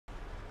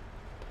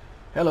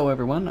Hello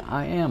everyone,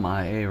 I am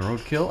IA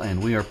Roadkill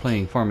and we are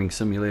playing Farming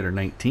Simulator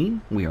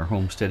 19. We are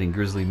homesteading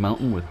Grizzly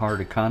Mountain with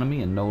hard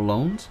economy and no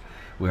loans.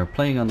 We are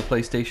playing on the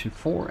PlayStation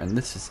 4 and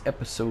this is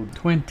episode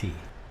 20.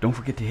 Don't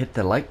forget to hit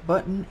the like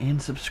button and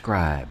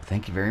subscribe.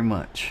 Thank you very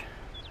much.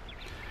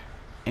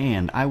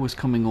 And I was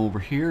coming over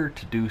here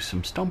to do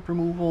some stump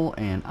removal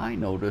and I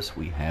noticed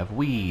we have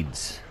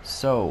weeds.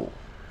 So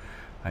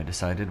I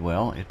decided,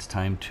 well, it's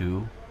time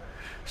to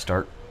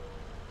start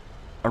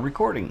a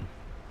recording.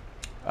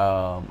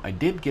 I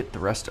did get the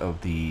rest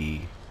of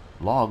the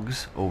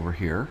logs over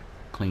here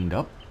cleaned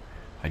up.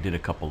 I did a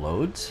couple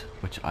loads,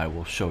 which I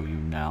will show you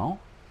now.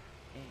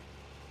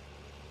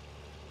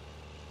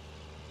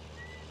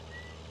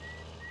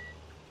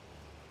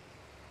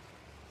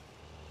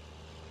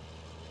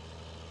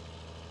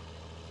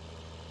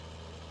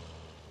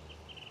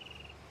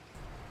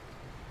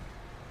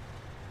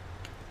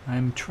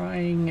 I'm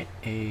trying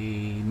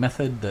a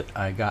method that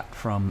I got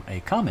from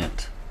a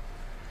comment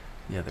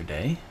the other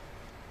day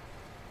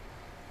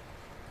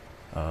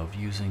of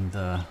using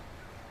the...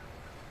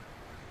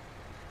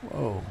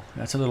 Whoa,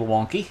 that's a little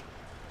wonky.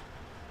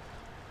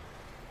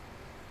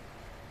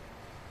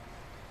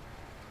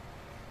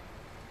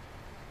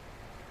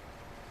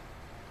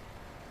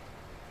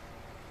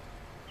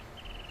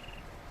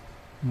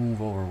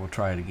 Move over, we'll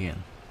try it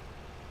again.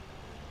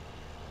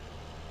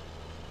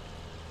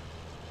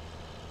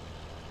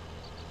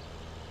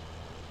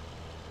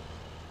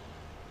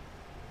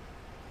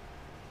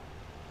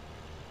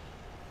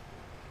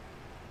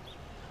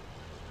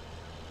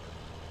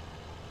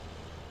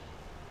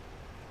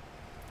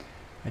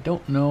 I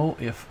don't know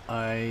if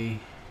I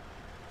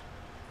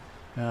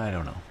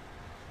don't know.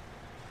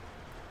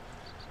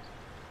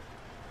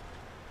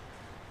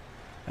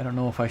 I don't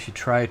know if I should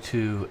try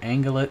to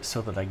angle it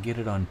so that I get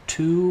it on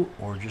 2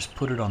 or just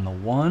put it on the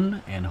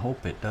 1 and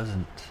hope it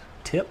doesn't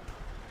tip.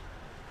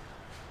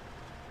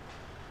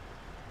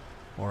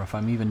 Or if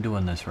I'm even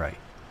doing this right.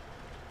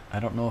 I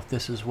don't know if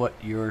this is what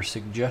your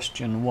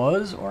suggestion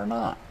was or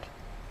not.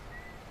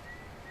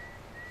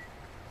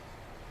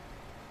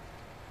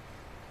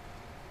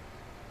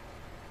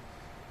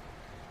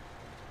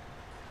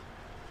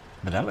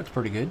 But that looks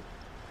pretty good.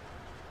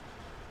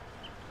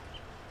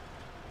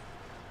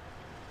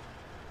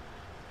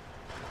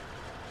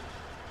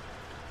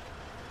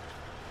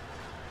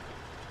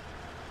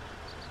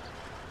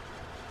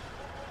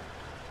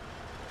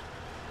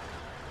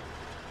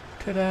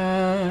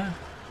 Ta-da!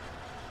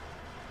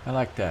 I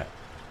like that.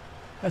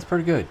 That's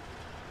pretty good.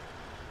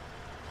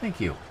 Thank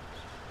you.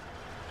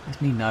 That's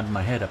me nodding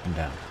my head up and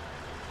down.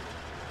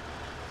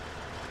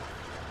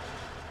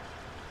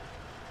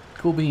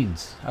 Cool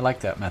beans. I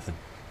like that method.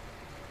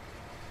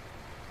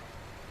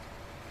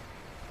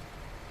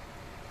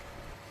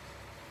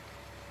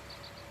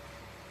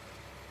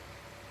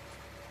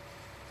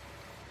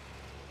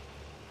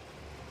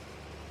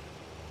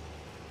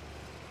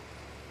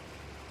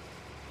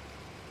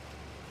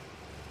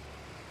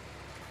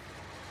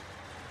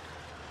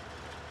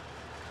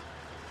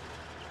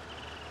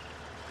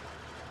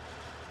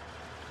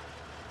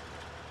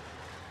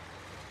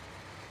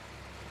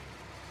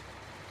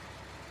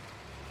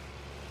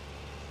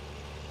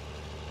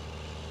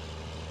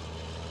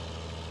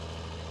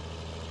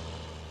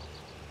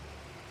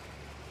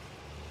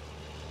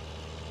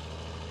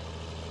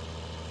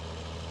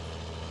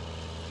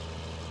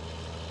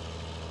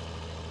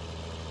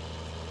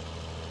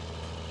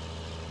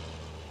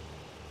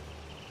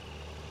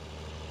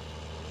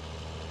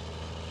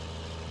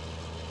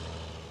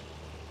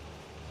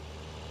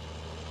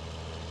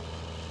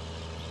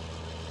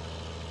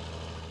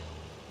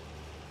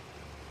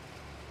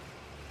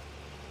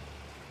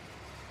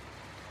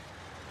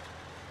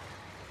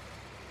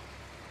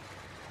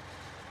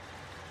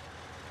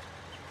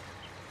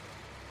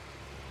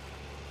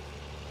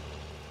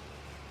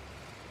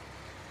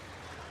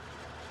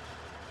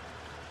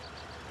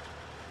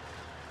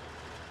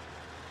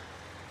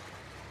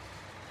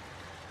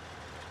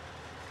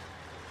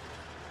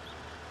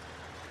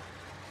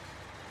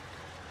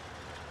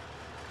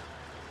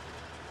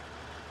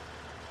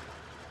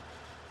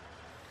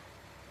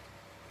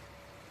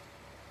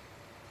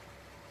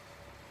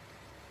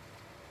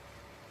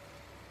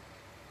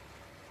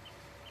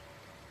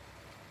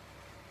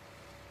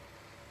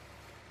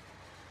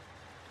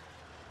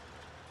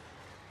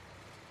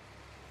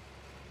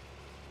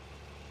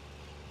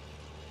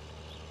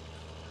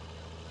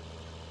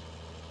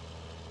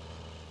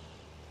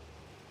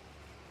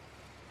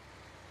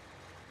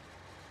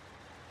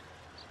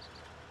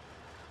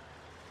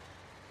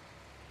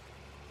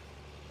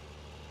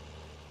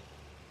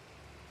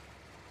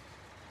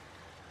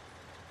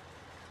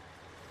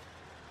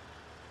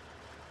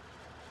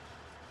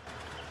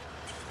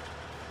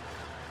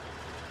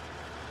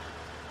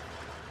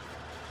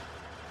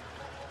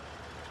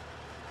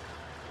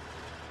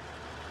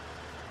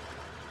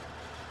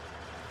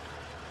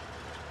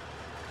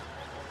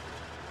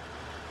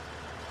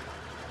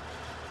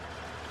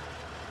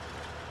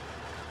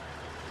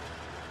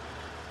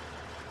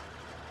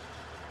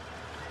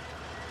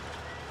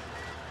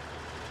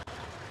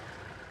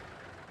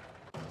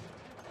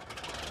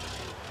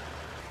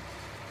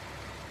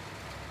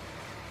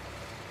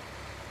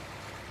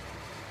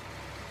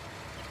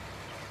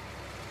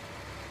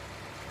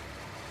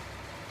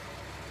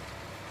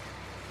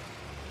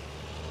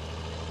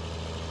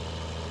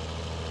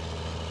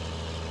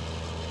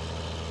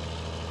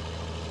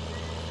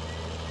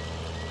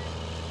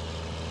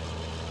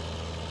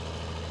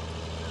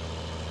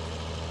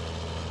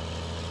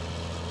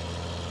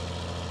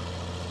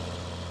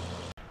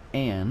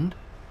 And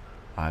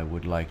I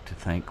would like to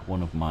thank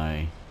one of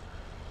my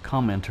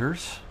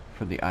commenters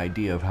for the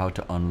idea of how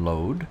to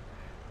unload.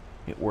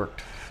 It worked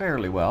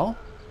fairly well.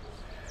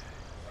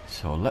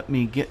 So let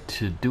me get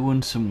to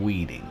doing some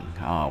weeding.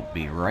 I'll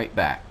be right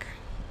back.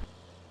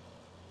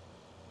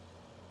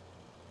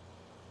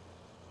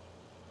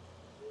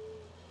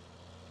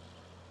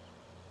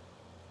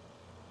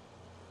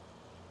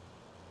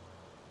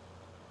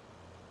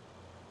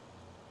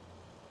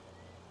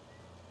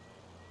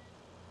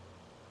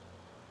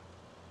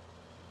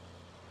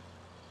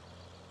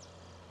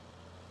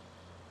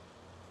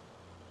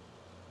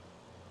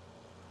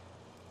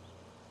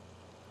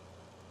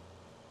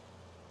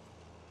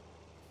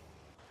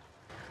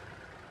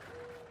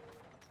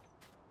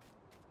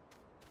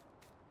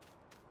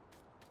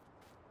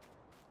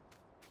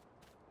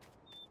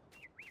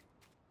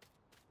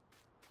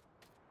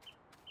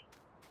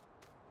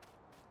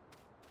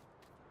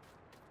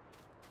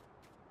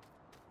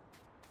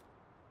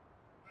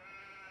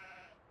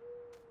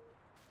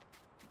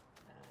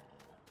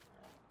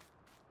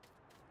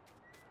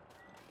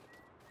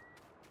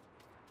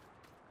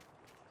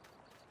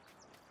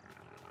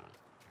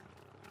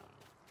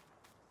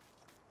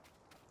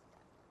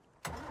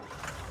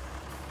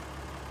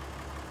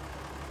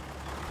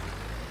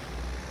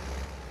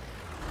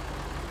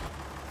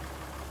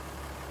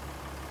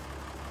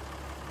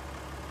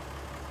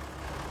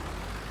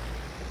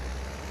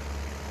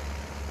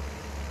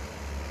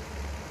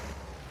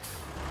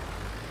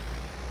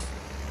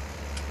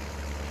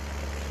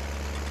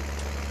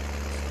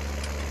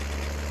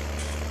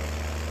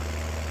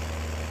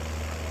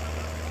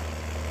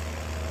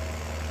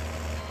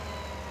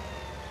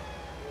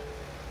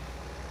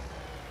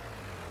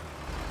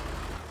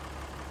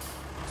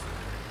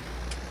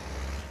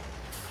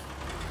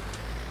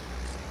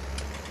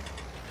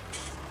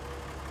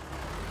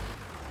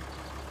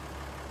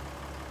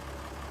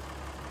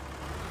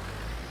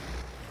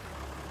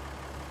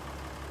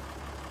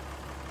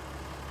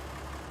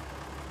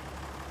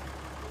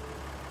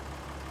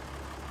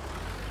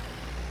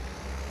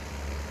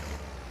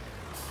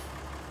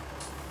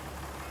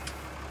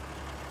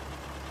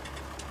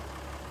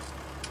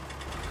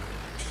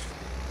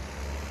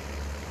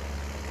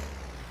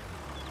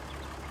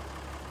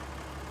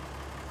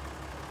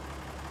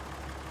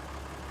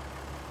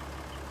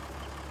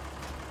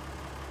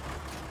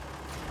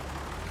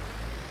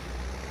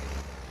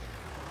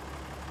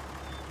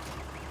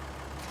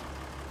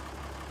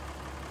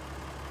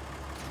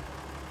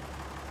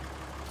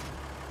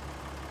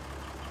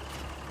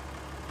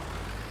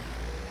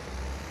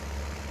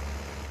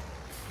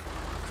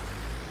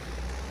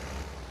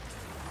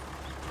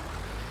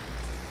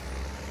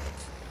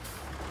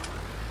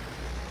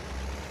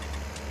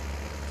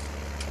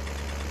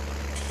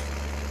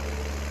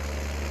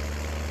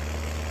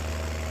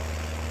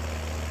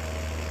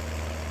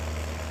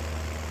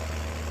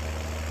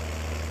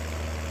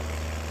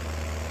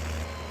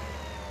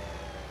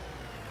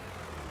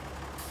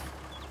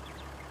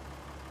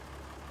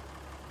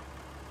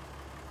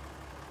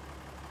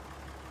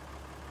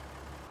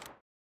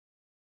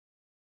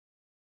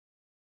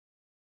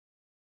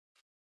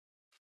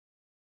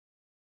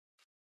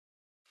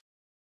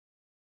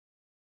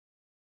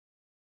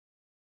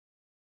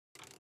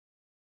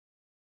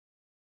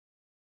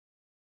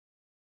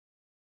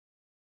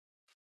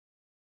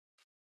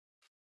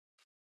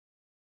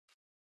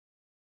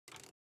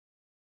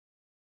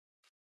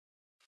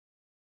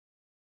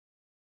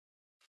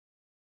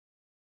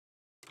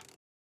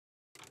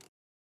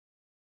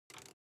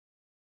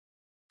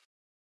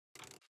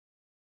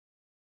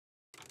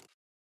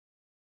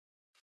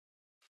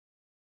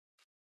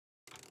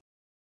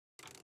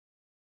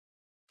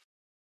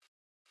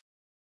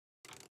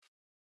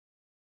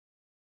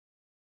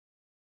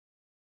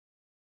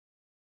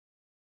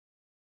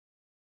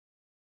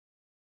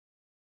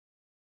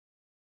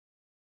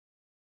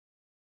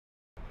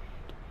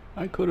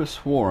 I could have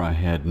swore I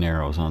had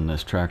narrows on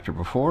this tractor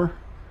before.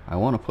 I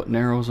want to put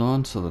narrows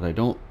on so that I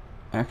don't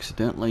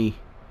accidentally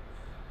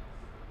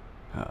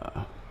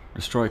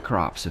destroy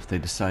crops if they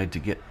decide to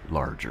get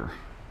larger.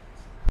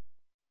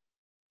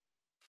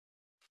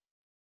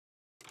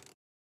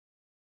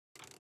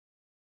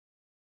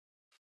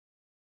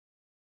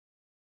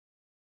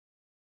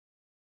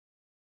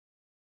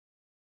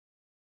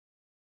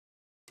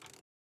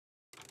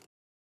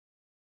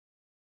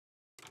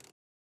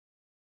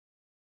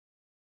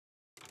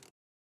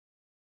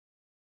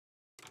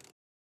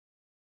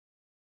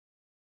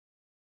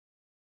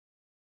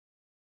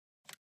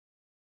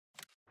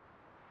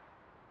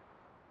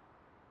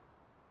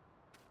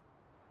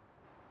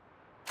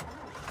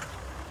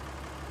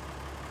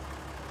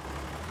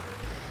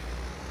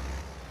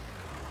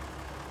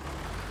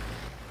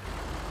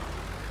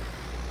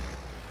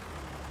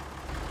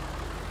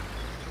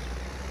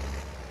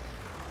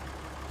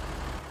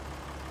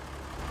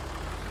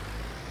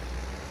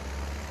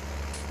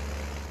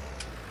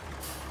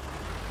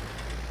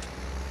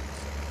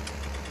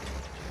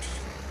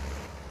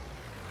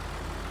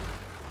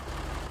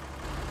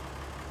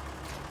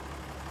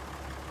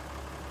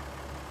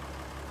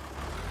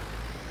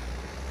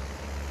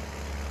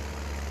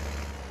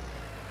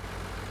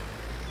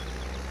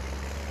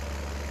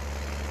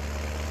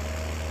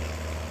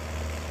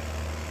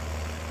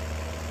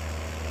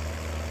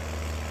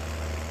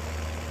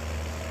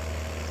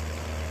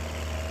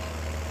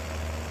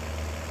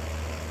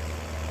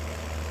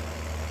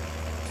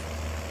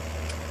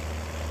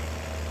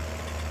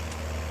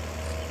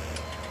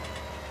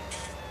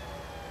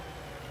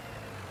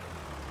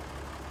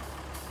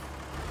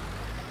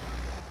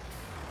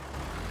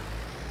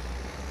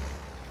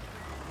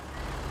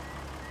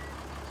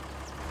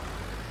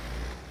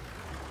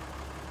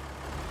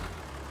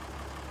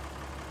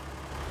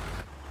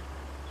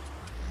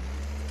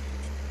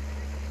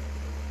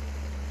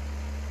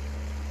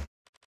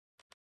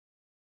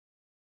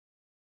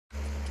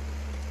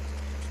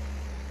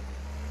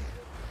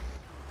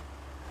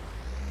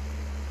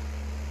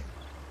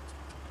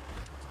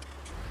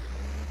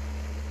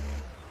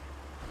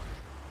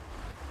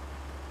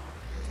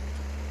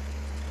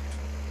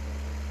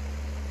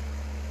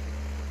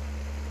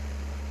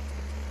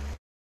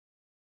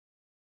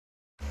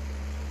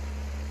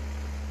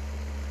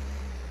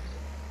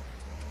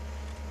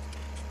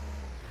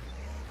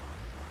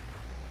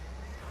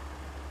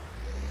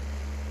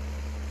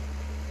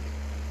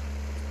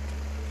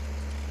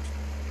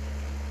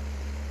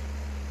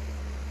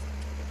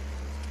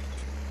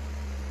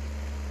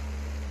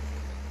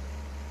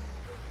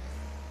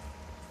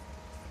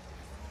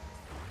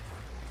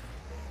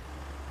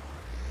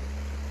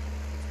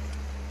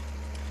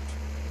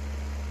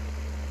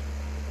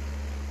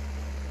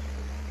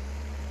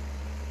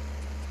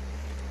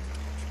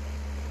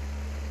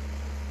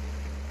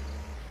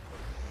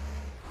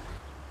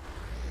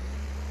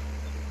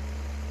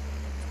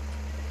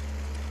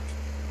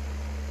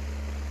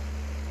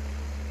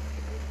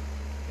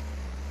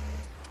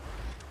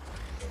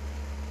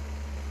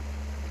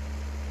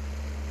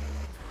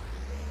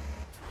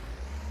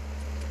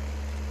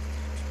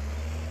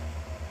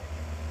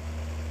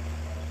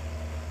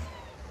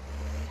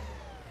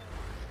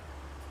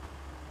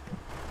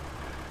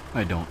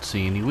 I don't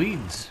see any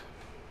weeds.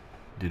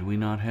 Did we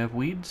not have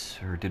weeds?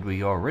 Or did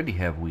we already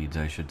have weeds,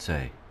 I should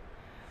say?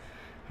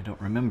 I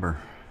don't remember.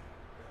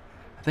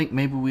 I think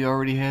maybe we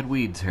already had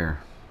weeds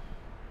here.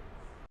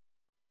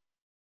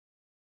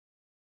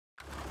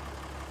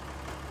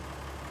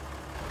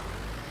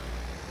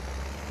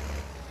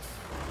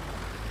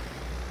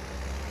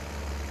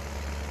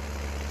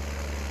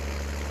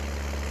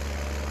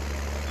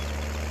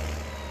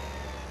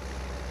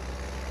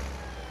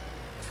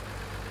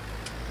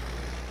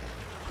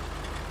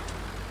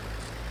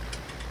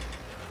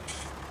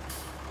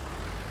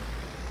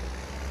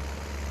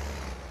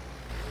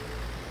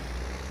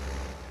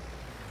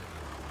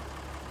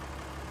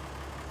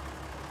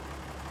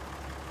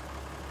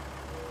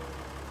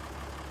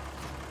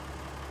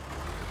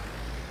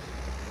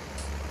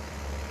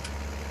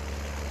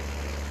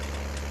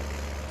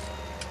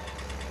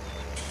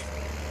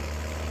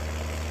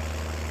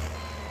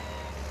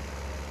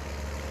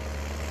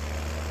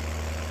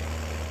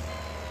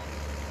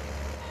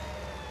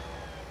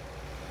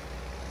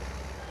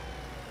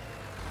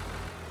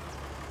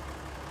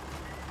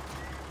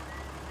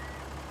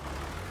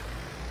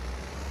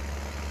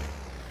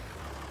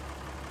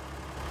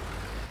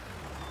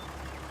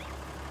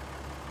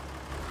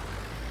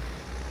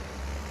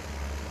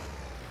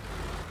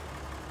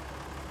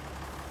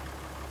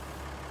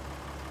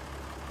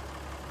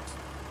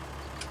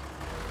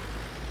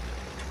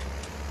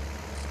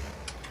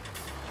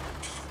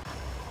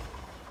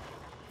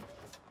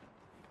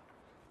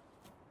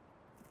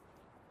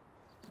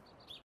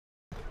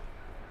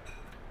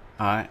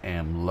 I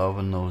am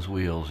loving those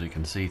wheels. You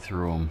can see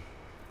through them.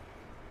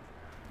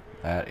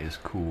 That is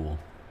cool.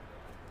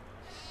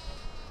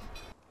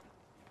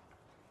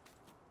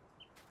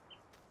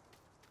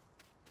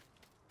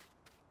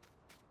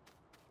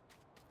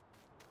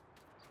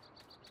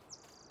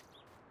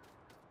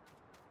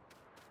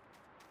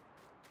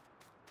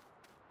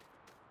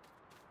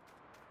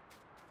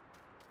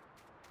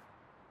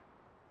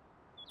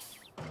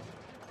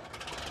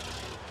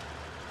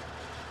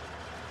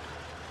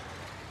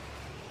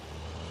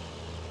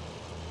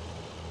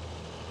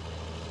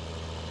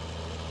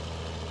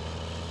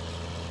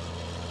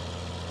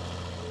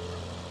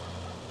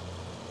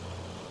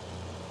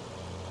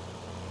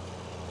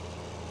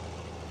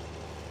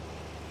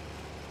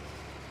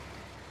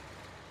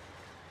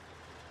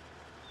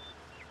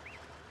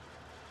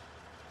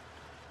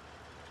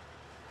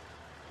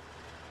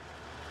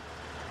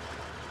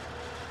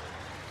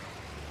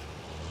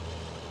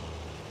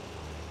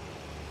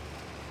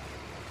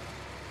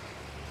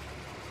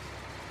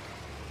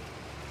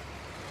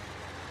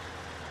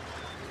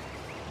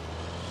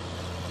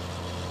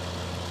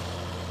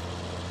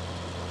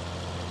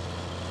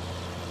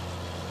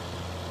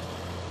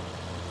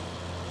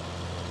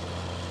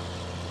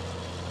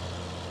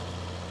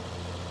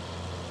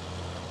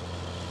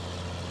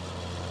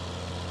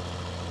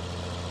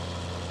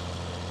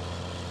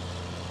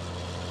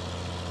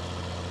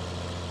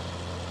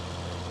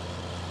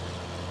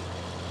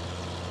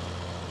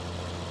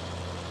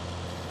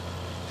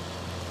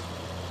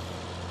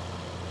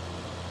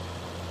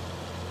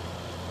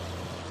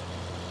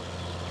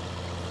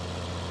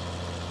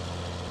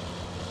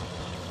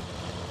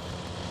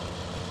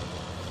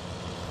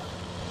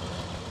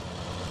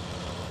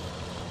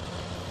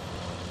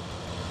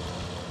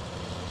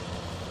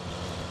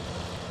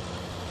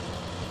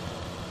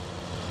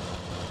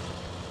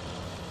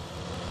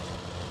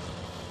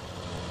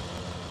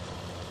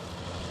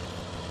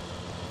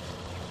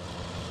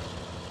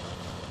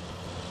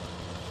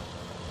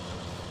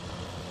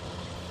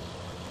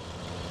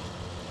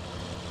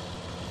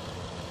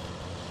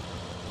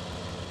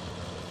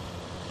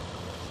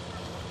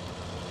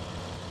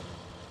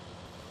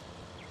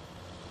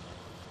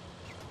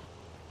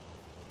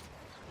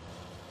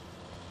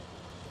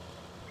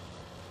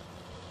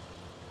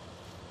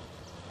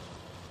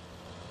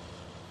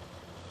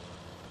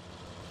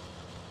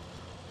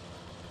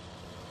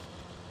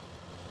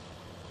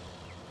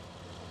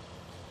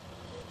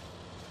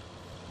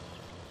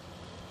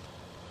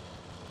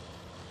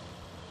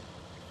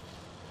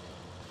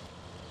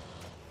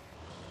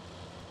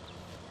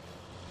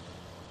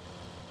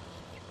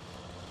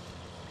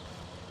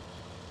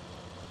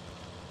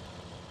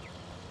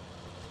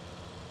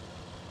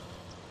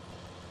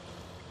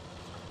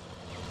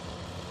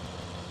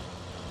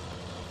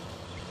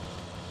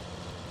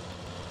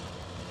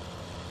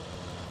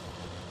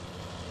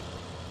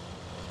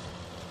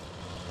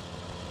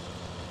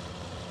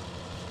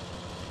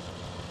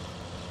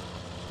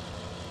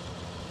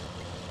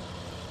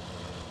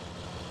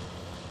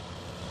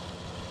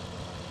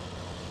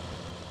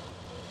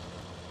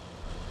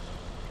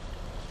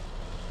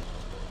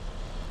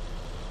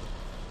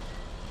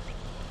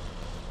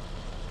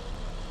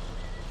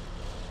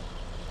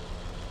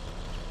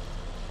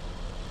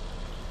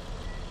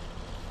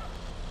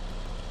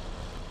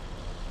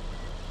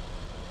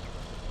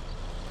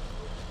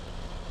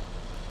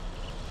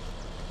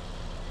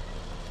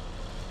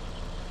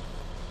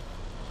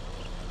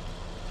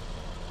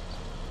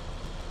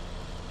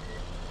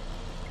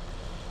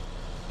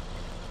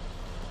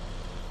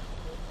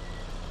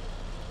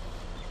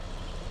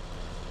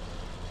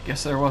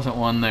 Guess there wasn't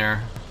one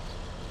there.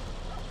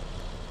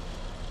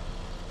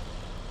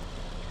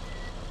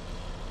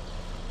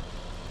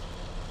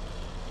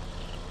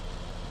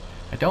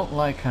 I don't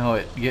like how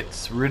it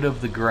gets rid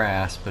of the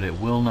grass, but it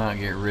will not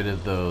get rid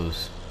of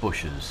those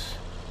bushes.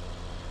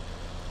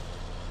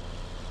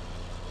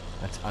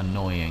 That's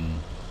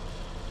annoying.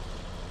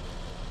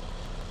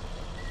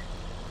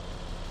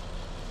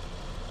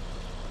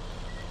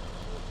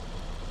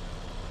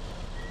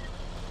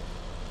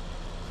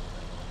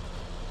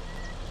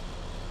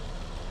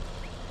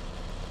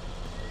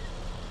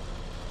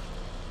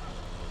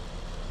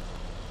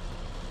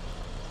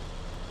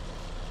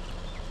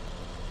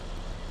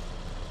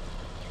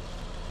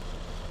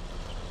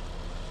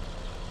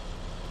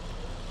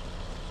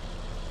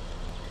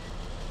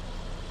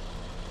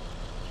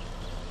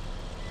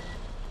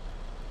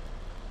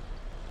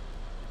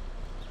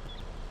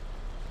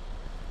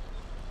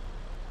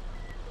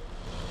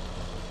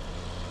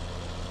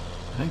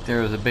 I think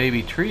there was a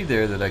baby tree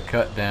there that I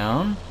cut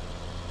down.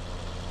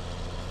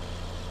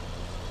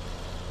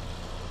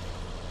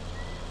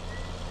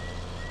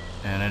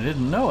 And I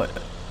didn't know it.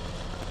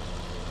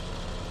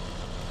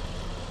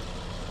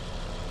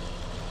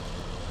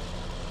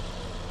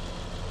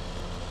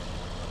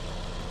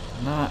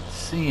 Not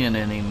seeing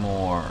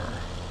anymore.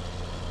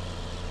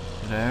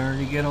 Did I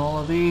already get all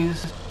of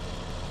these?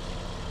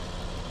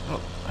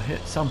 Oh, I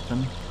hit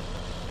something.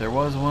 There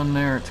was one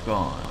there, it's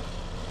gone.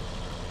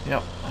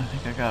 Yep, I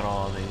think I got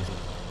all of these.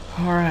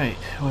 Alright,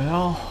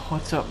 well,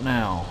 what's up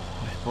now?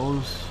 I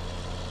suppose...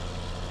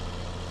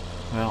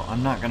 Well,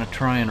 I'm not going to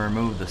try and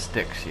remove the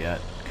sticks yet,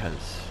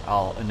 because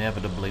I'll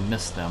inevitably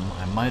miss them.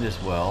 I might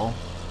as well.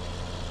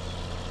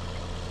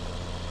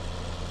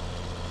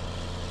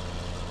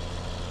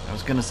 I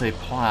was going to say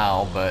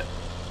plow, but...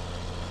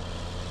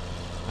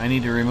 I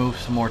need to remove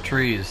some more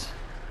trees.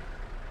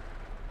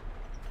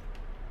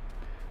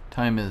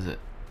 Time is it?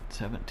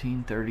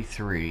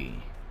 17:33.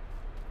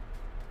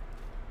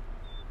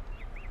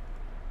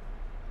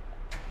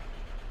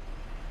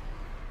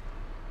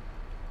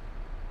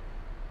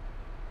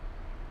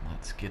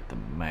 Let's get the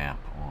map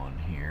on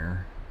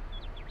here.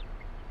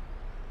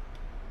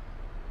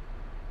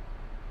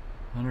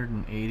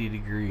 180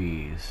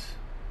 degrees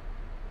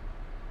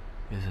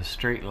is a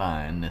straight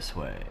line this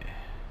way.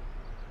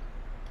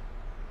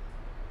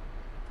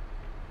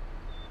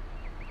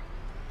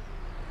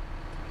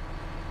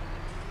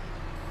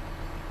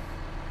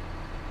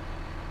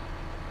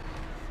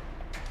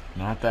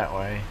 Not that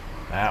way,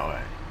 that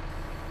way.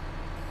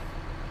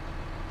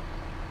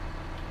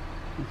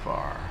 Too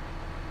far.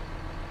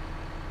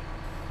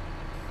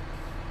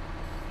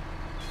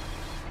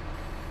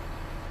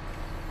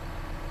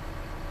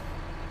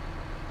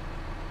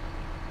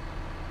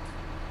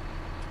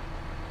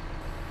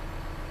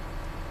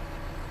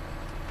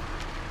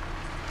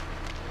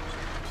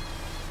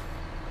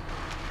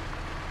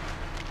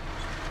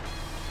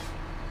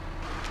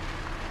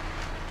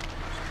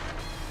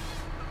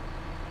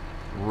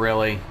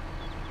 Really?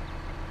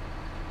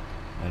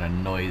 That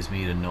annoys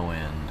me to no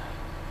end.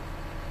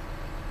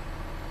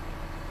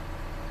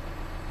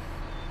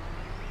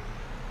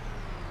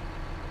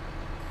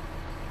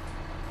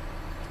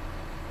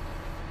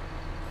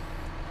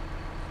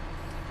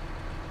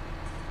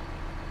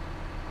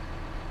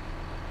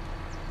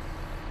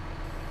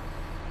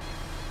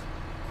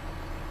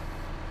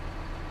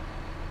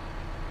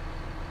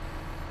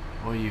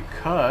 Well, you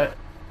cut.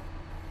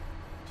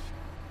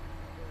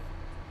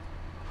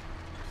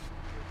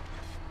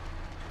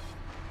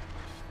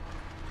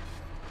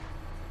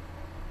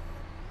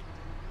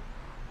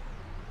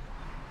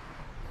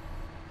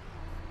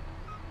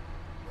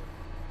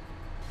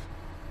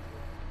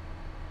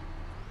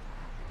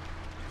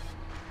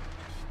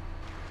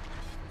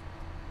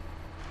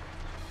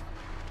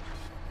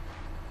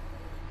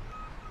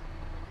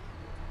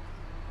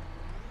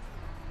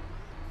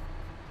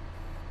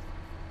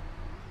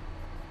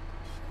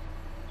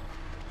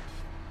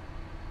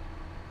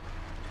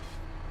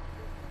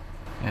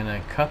 And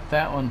I cut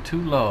that one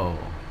too low.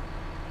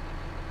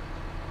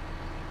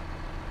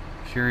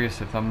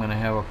 Curious if I'm going to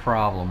have a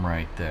problem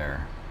right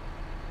there.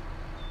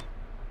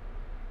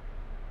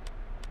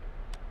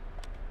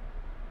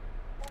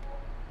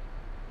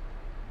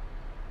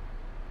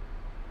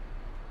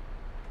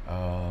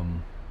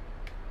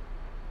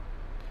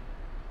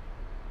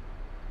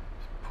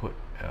 Put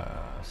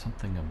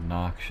something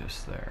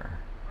obnoxious there.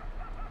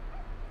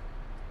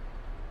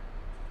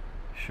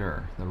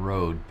 Sure, the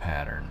road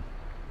pattern.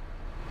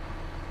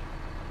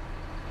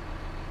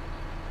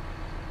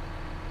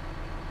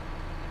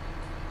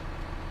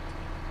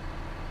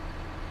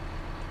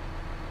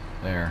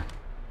 There.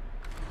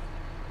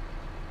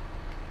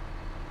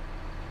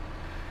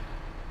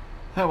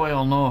 That way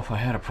I'll know if I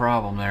had a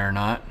problem there or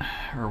not,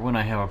 or when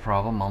I have a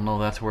problem I'll know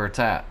that's where it's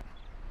at.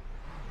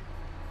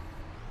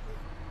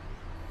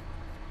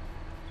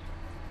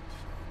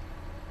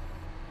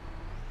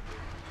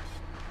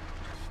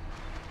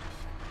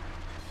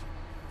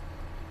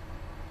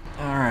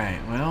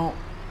 Alright, well,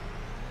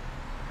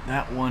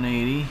 that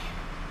 180.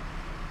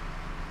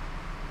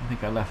 I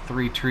think I left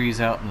 3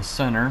 trees out in the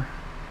center.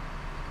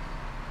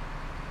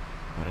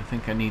 But I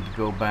think I need to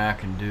go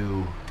back and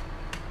do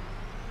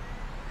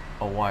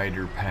a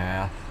wider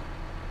path.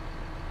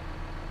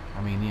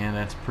 I mean, yeah,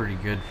 that's pretty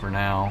good for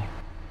now.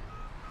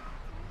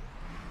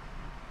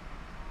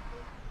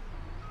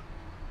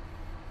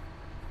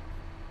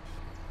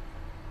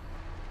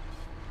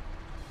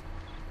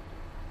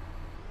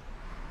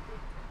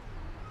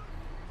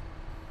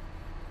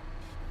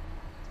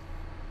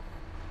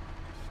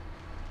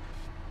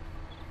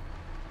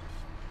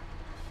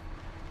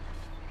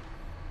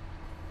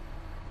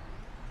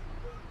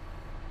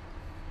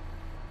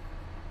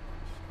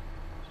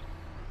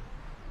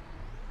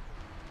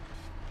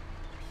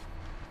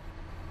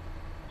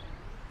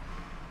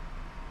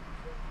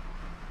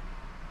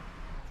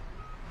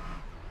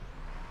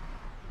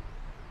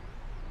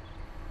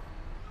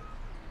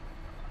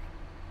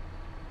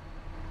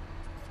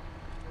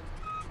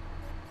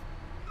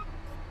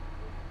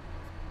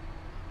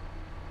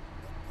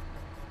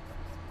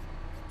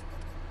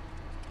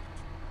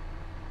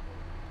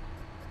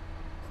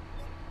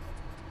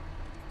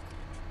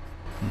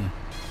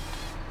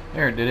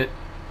 There, it did it.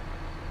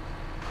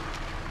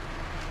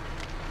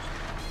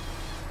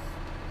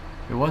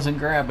 It wasn't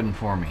grabbing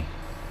for me.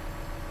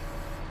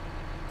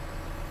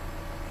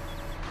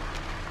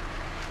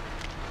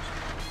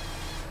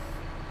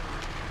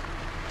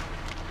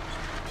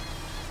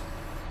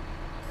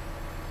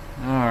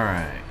 All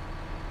right.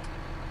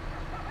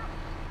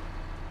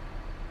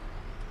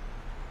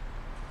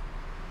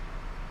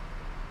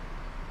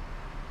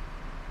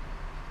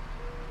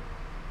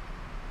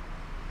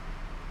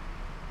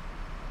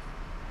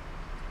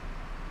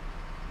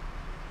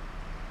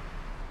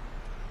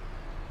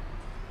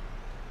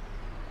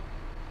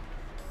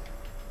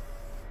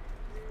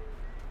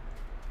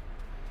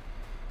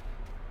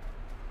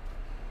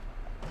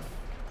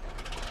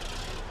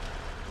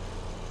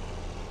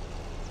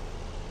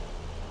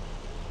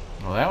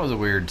 Well, that was a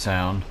weird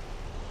sound.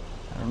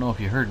 I don't know if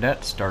you heard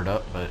that start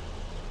up, but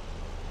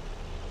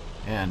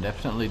yeah,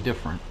 definitely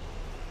different.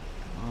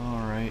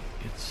 Alright,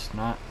 it's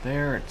not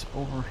there, it's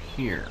over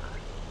here.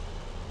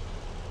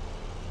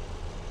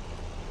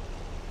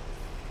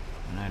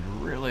 And I'd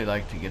really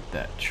like to get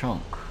that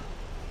chunk.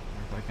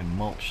 If I can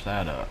mulch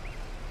that up.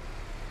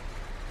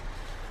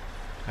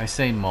 I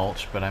say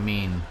mulch, but I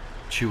mean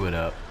chew it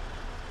up.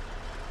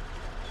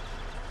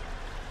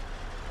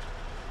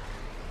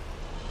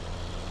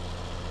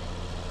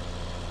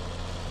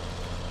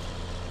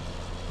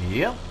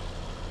 Yep.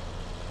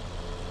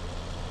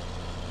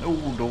 No,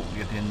 don't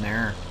get in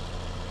there.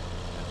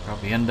 I'd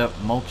probably end up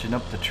mulching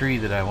up the tree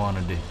that I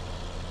wanted to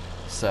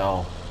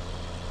sell.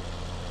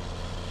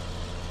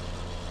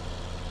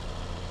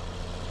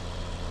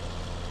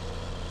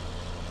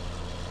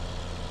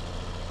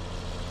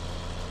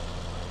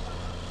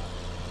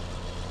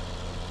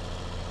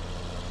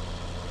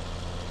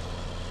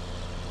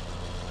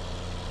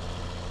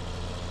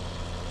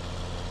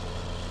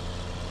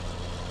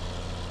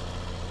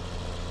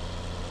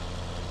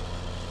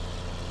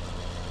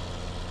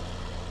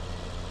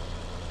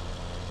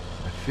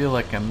 I feel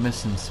like I'm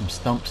missing some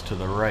stumps to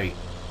the right.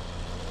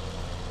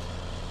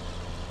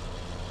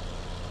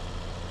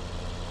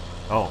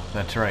 Oh,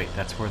 that's right,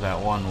 that's where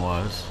that one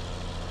was.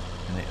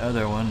 And the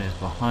other one is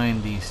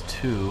behind these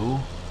two.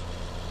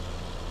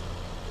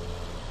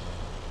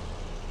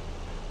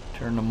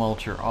 Turn the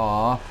mulcher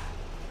off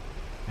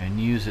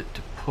and use it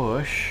to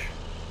push.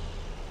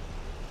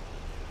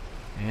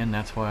 And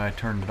that's why I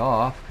turned it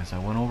off, because I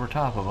went over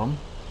top of them.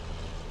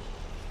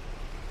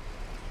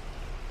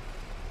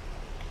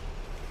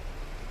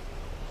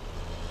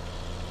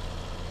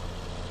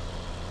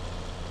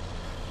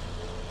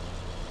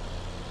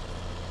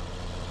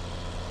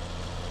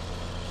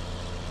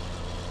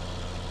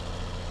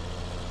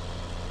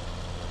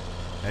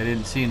 I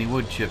didn't see any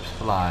wood chips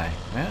fly.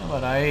 Well,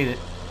 but I ate it.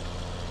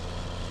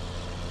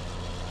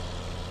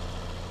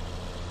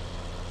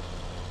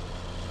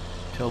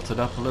 Tilt it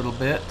up a little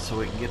bit so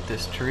we can get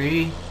this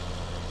tree.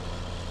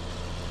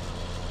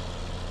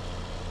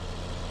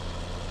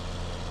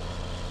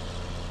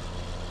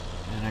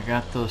 And I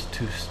got those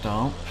two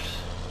stumps.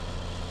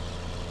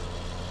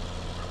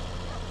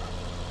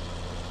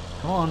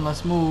 Come on,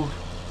 let's move.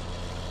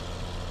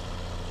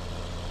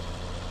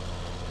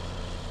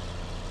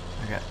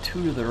 I got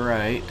two to the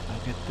right.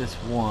 I'll get this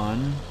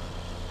one.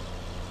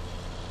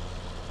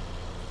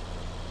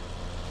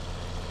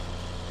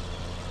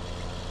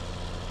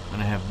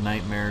 And I have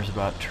nightmares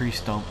about tree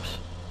stumps.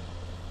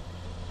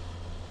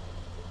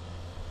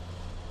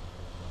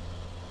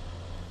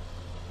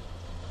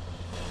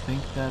 I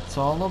think that's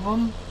all of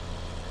them.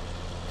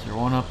 Is there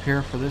one up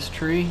here for this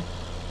tree?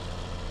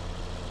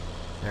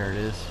 There it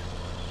is.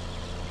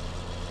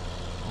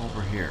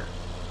 Over here.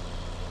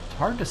 It's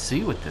hard to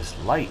see with this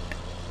light.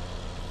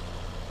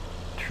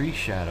 Tree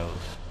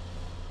shadows.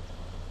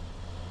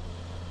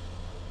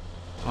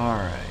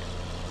 Alright.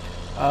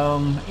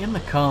 In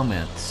the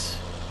comments,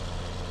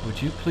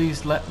 would you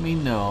please let me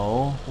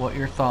know what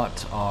your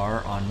thoughts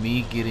are on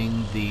me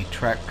getting the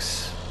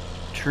Trex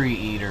tree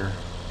eater?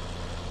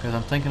 Because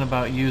I'm thinking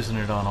about using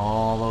it on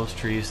all those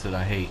trees that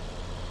I hate.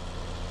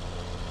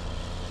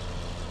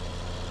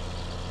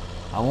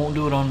 I won't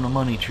do it on the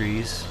money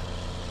trees,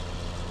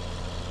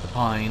 the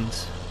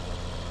pines.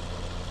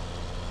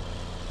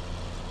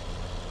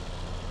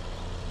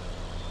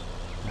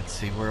 Let's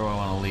see, where do I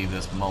want to leave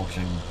this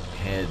mulching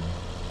head?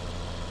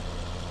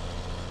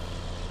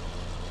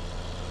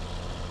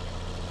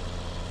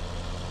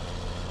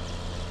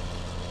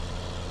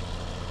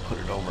 Put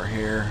it over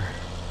here.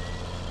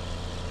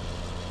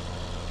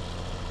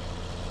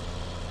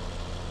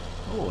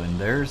 Oh, and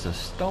there's a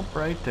stump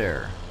right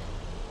there.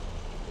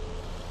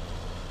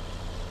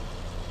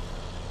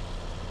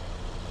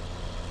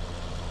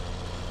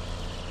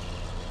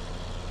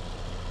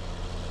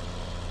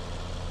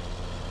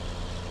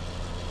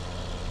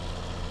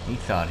 He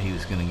thought he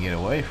was going to get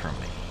away from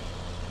me.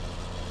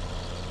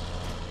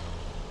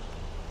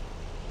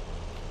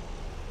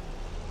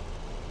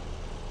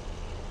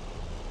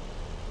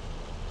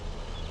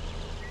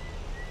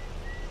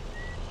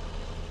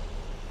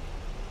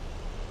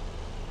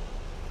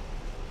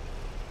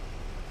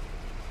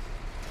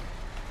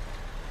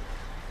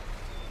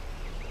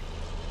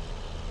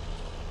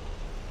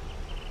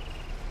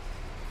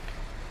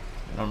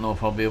 I don't know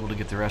if I'll be able to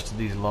get the rest of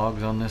these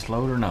logs on this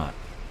load or not.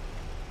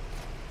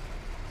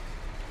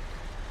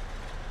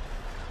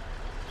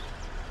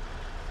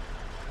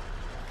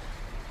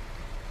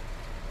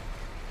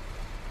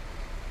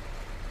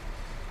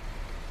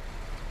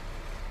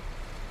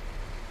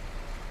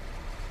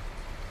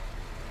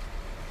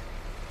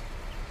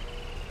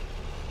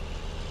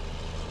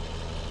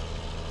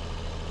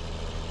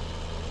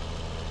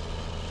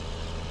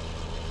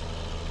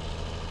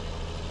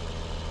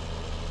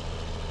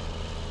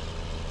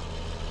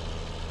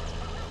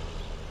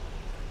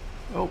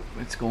 Oh,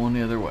 it's going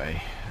the other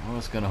way. I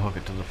was going to hook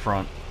it to the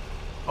front.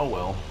 Oh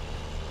well.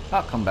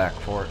 I'll come back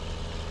for it.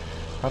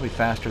 Probably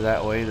faster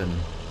that way than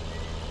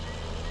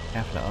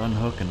having to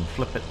unhook and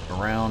flip it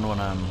around when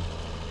I'm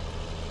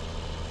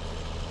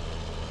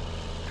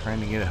trying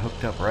to get it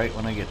hooked up right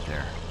when I get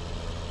there.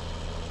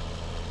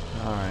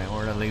 Alright,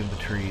 where'd I leave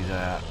the trees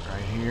at?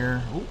 Right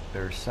here. Oop,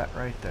 they're set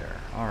right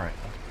there. Alright,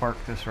 let's park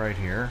this right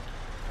here.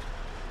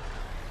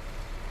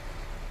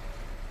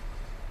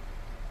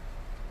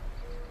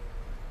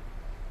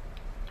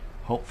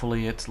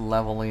 Hopefully it's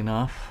level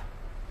enough.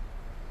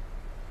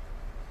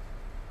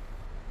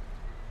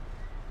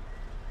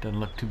 Doesn't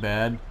look too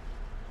bad.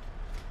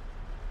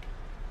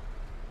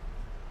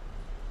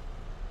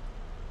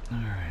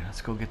 Alright,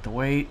 let's go get the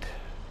weight.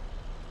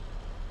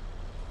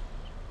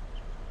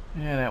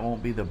 Yeah, that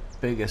won't be the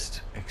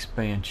biggest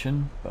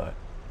expansion, but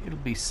it'll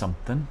be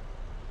something.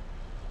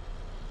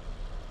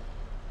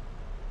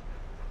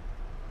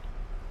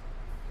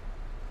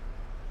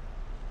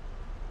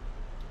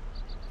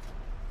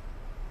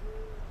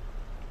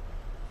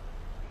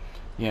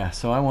 Yeah,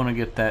 so I want to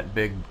get that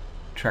big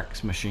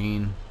Trex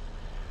machine.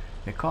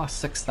 It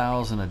costs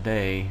 $6,000 a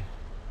day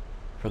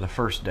for the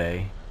first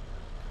day,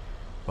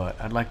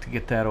 but I'd like to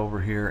get that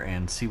over here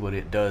and see what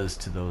it does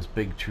to those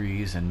big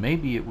trees, and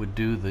maybe it would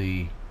do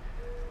the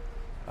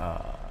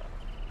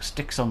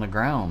sticks on the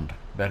ground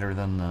better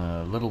than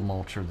the little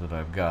mulcher that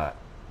I've got.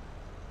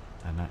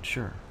 I'm not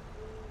sure.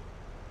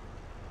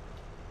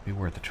 Be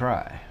worth a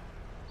try.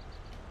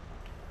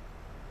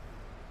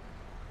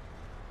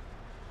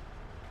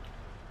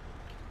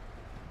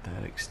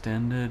 That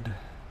extended,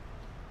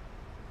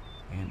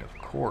 and of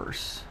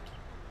course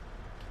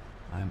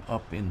I'm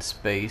up in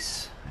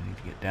space. I need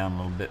to get down a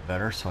little bit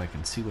better so I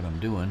can see what I'm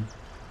doing.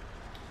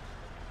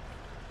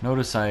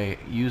 Notice I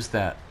use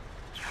that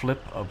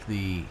flip of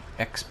the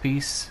X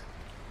piece.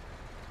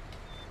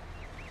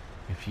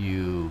 If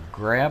you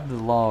grab the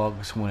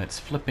logs when it's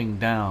flipping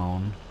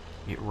down,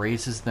 it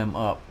raises them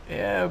up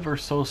ever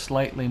so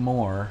slightly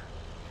more,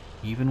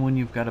 even when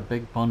you've got a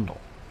big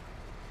bundle.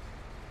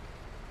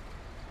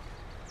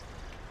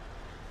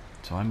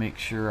 So I make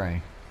sure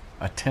I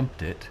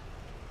attempt it.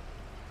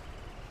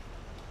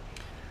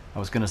 I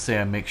was going to say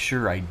I make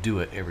sure I do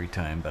it every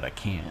time, but I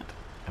can't.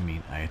 I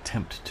mean, I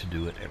attempt to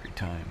do it every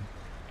time.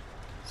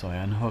 So I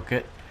unhook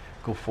it,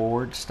 go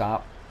forward,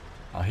 stop.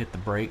 I'll hit the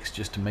brakes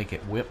just to make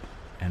it whip,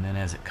 and then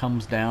as it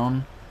comes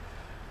down,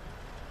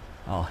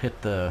 I'll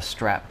hit the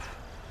strap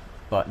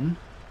button.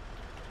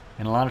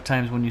 And a lot of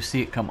times when you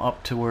see it come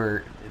up to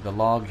where the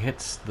log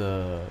hits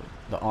the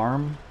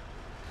arm,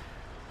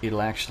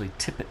 it'll actually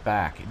tip it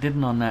back. It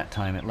didn't on that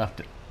time. It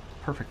left it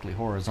perfectly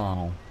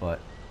horizontal, but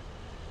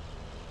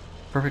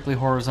perfectly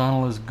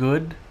horizontal is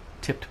good.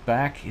 Tipped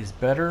back is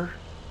better.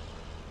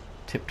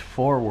 Tipped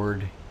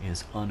forward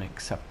is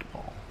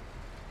unacceptable.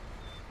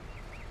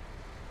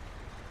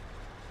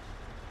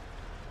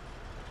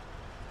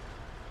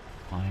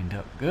 Lined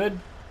up good.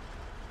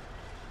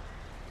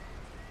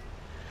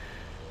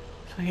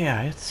 So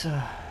yeah, it's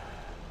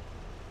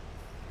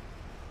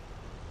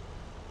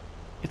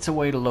a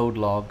way to load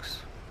logs.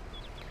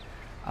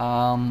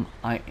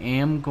 I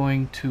am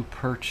going to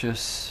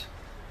purchase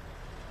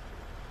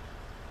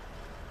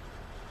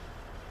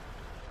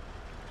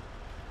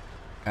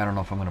I don't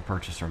know if I'm going to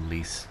purchase or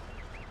lease.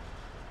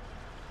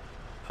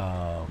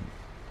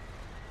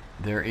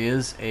 There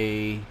is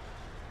a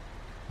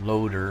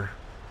loader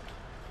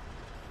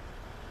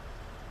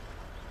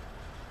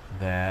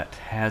that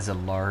has a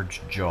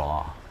large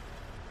jaw.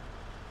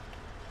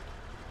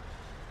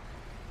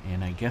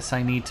 And I guess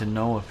I need to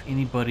know if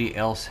anybody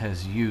else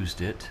has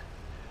used it.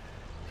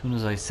 As soon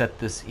as I set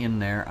this in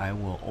there, I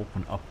will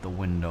open up the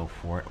window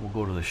for it. We'll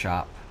go to the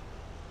shop.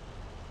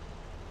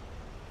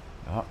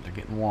 Oh, they're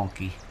getting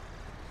wonky.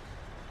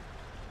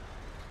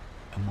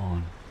 Come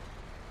on.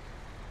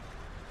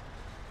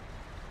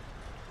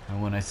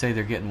 And when I say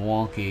they're getting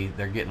wonky,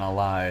 they're getting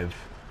alive.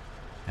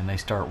 And they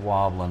start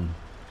wobbling.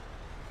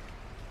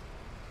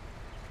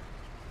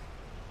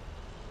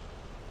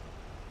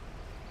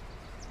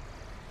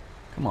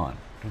 Come on,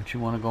 don't you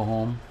want to go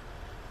home?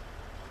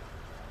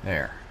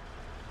 There.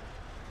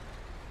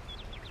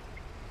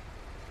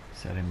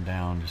 Set him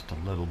down just a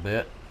little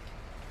bit.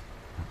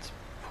 Let's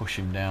push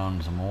him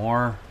down some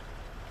more.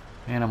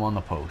 And I'm on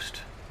the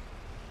post.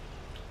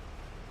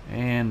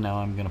 And now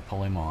I'm going to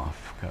pull him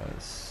off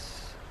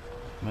because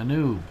I'm a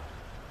noob.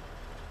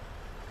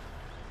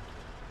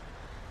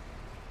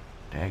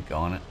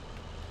 Daggone it.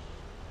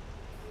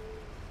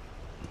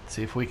 Let's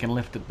see if we can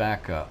lift it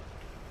back up.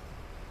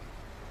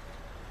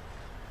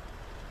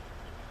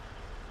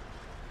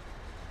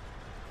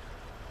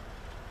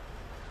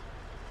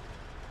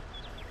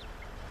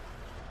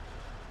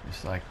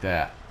 Just like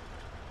that.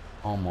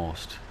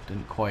 Almost.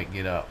 Didn't quite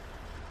get up.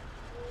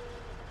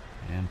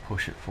 And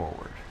push it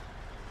forward.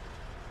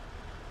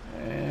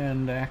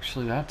 And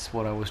actually that's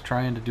what I was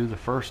trying to do the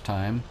first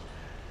time.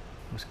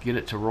 Was get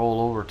it to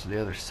roll over to the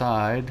other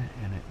side,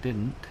 and it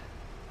didn't.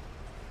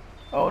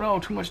 Oh no,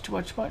 too much, too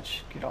much, too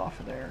much. Get off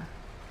of there.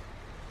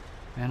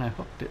 And I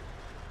hooked it.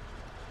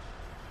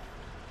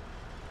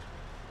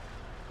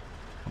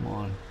 Come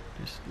on.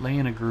 Just lay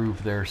in a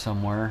groove there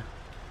somewhere.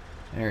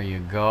 There you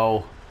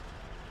go.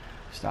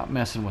 Stop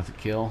messing with the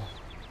kill.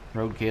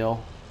 Roadkill.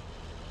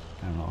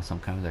 I don't know,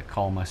 sometimes I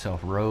call myself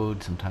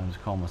road, sometimes I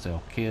call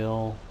myself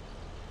kill.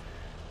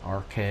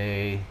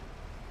 RK.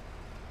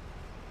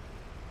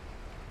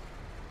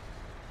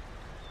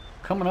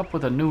 Coming up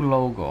with a new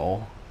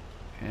logo,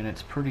 and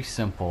it's pretty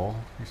simple.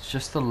 It's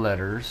just the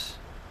letters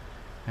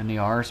and the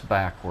R's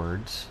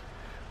backwards,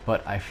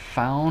 but I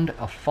found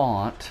a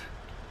font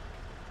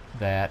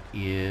that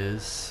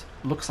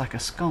looks like a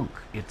skunk.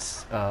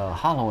 It's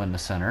hollow in the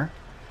center,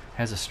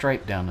 has a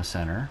stripe down the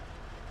center.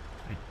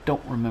 I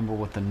don't remember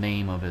what the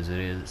name of it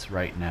is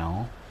right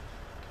now,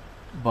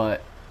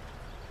 but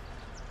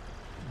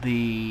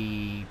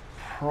the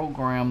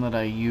program that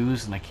I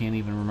use, and I can't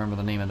even remember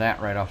the name of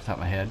that right off the top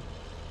of my head,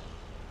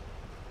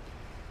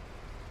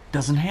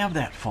 doesn't have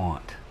that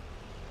font.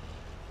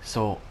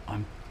 So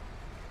I'm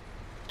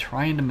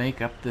trying to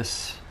make up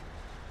this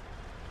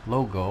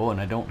logo,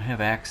 and I don't have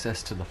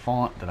access to the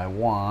font that I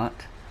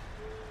want,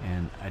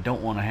 and I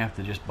don't want to have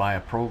to just buy a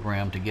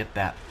program to get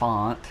that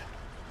font.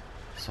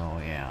 So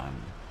yeah,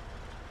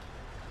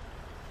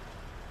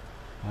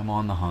 I'm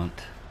on the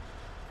hunt.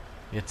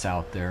 It's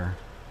out there.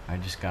 I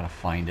just gotta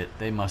find it.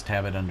 They must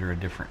have it under a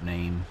different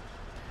name.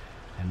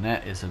 And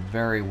that is a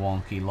very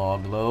wonky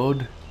log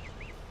load.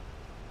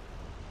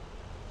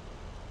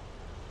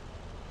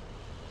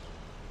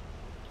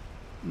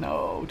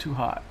 No, too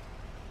hot.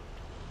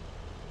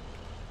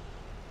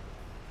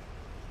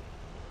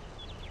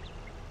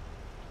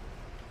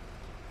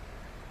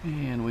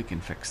 And we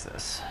can fix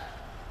this.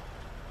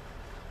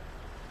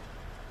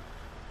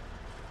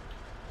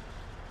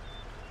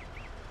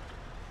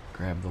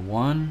 Grab the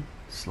one,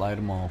 slide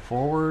them all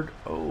forward.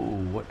 Oh,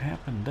 what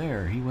happened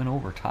there? He went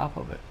over top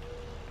of it.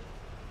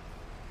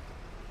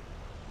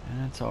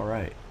 And that's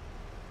alright.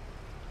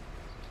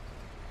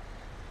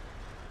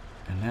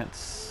 And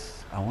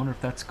that's, I wonder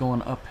if that's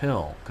going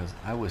uphill, because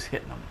I was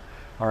hitting them.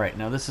 Alright,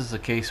 now this is a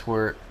case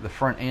where the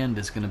front end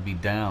is going to be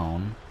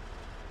down.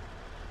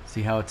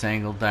 See how it's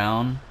angled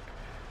down?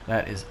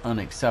 That is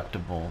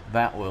unacceptable.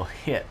 That will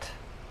hit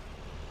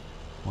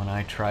when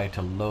I try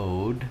to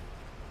load,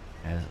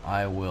 as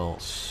I will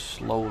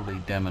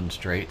slowly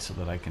demonstrate so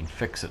that I can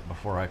fix it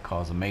before I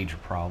cause a major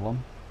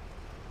problem.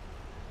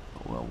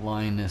 We'll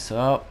line this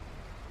up.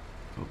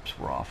 Oops,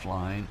 we're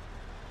offline.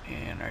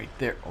 And right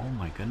there. Oh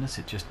my goodness,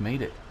 it just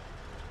made it.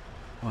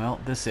 Well,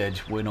 this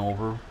edge went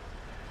over,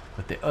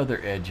 but the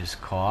other edge is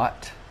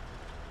caught.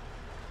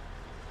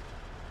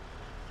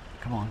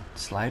 Come on,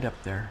 slide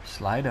up there,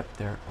 slide up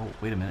there. Oh,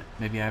 wait a minute.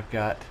 Maybe I've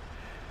got,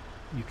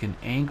 you can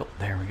angle,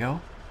 there we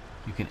go.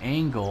 You can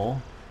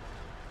angle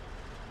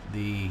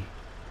the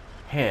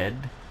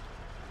head,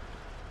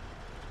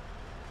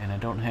 and I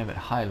don't have it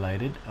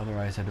highlighted,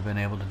 otherwise I'd have been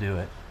able to do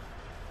it.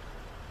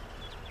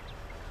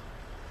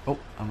 Oh,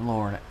 I'm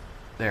lowering it.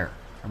 There.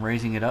 I'm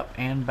raising it up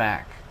and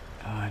back.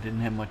 I didn't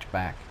have much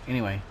back.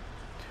 Anyway,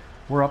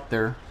 we're up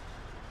there.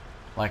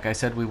 Like I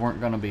said, we weren't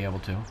going to be able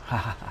to.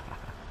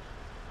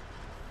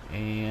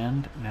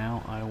 And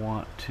now I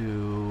want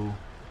to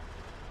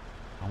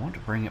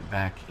bring it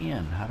back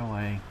in. How do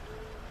I?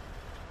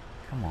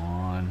 Come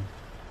on.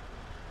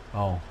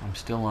 Oh, I'm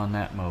still on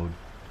that mode.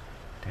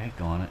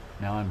 Daggone it.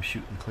 Now I'm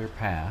shooting clear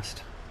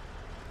past.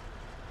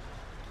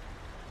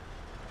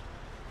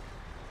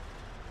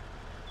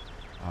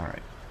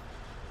 Alright.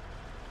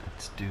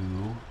 Let's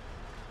do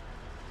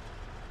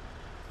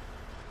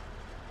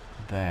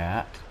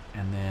that,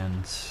 and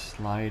then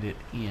slide it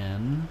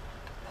in,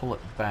 pull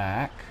it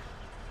back,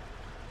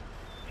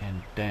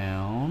 and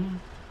down.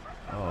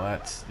 Oh,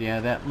 that's, yeah,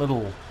 that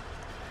little,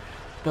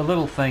 the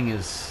little thing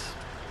is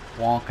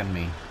wonking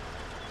me.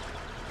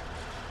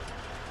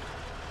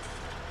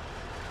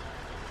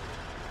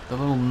 The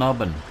little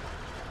nubbin.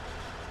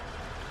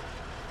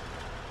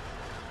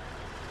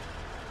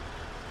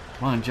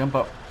 Come on, jump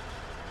up.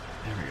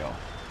 There we go.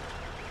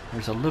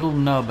 There's a little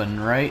nubbin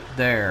right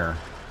there.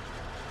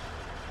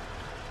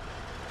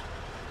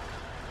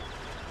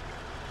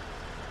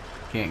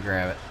 Can't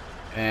grab it.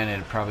 And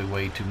it probably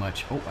weighed too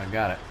much. Oh, I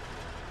got it.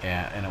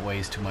 Yeah, and it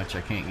weighs too much.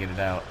 I can't get it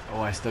out.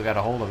 Oh, I still got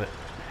a hold of it.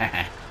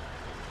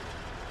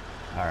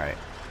 Alright.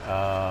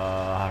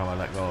 How do I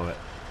let go of it?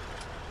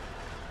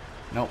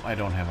 Nope, I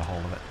don't have a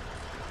hold of it.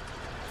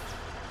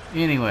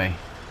 Anyway.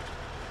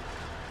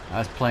 I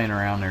was playing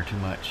around there too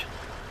much.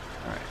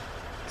 Alright.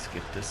 Let's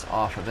get this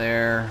off of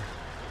there.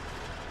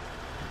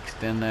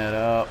 Extend that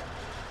up.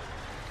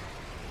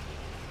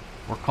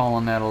 We're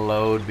calling that a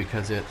load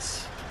because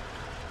it's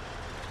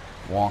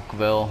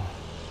Wonkville.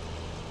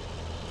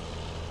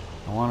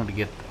 I wanted to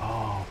get,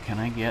 oh, can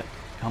I get,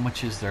 how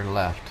much is there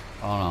left?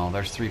 Oh no,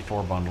 there's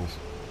 3-4 bundles.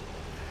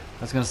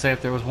 I was going to say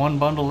if there was one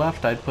bundle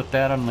left, I'd put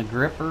that on the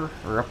gripper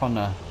or up on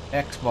the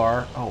X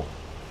bar. Oh,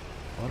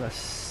 what a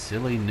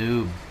silly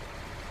noob.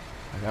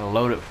 I got to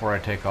load it before I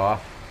take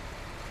off.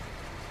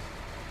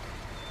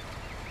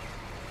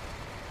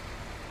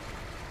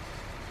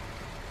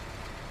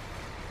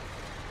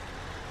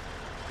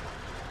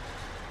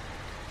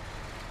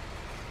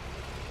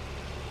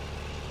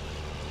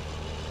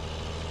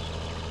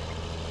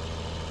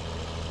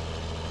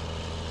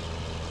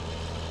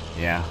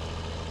 Yeah,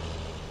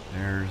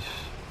 there's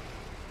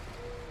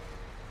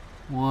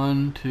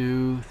 1,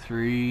 2,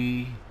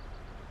 3,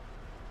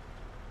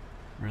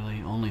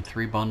 really only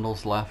 3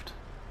 bundles left.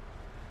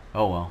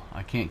 Oh well,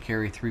 I can't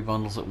carry 3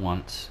 bundles at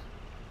once,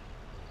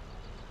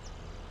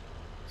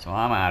 so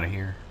I'm out of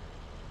here.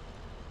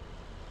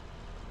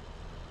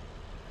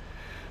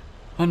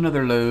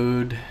 Another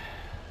load.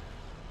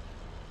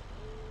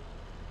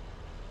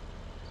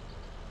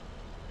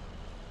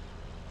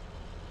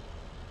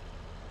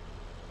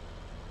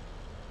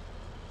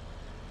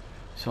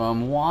 So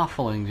I'm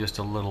waffling just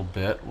a little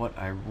bit. What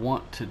I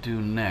want to do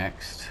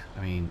next,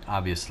 I mean,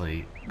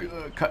 obviously,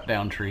 cut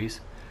down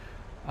trees.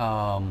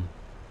 But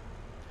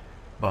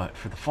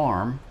for the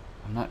farm,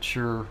 I'm not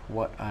sure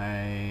what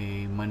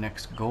my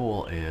next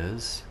goal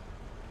is.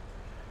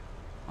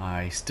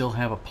 I still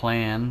have a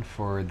plan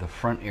for the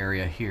front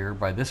area here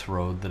by this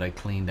road that I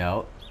cleaned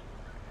out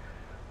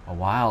a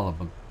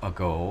while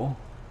ago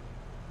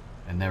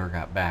and never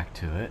got back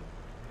to it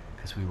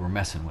because we were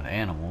messing with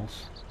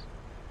animals.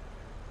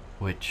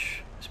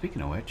 Which,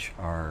 speaking of which,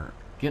 are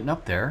getting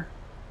up there.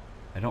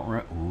 I don't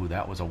ooh,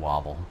 that was a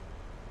wobble.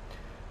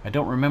 I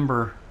don't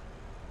remember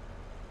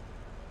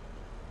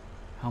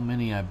how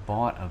many I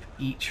bought of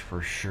each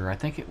for sure. I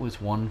think it was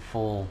 1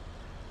 full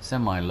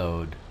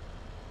semi-load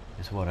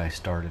is what I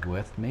started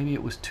with. Maybe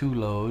it was 2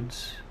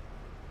 loads.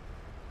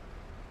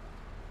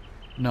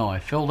 No, I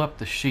filled up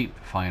the sheep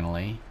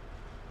finally.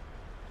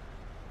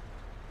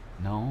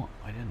 No,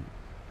 I didn't.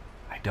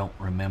 I don't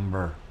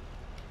remember.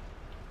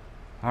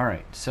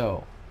 Alright,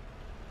 so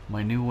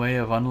my new way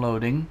of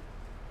unloading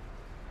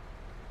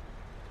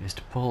is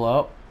to pull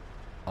up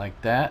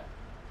like that,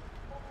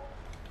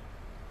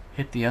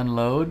 hit the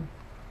unload,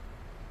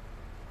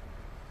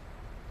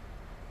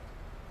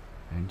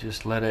 and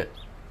just let it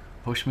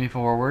push me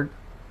forward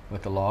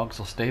with the logs.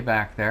 Will stay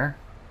back there.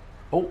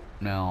 Oh,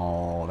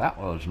 no, that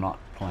was not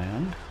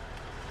planned.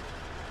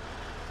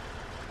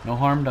 No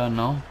harm done,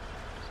 though.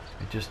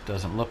 It just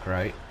doesn't look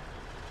right.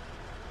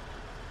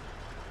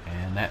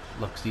 And that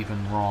looks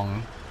even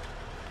wrong.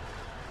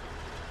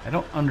 I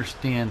don't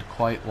understand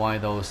quite why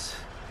those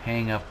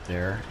hang up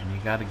there, and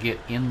you got to get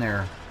in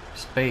their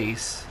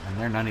space, and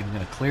they're not even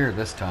going to clear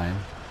this time.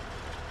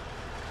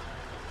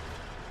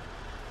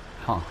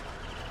 Huh.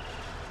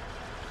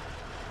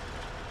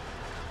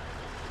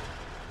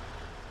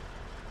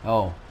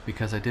 Oh,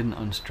 because I didn't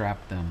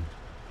unstrap them.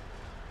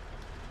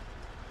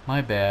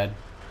 My bad.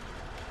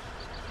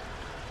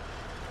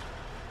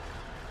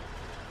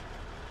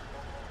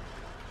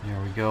 There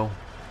we go.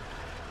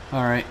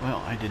 Alright,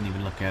 well, I didn't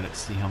even look at it to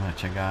see how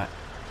much I got.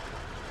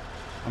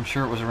 I'm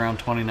sure it was around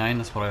 29,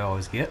 that's what I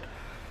always get.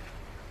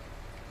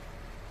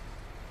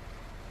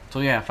 So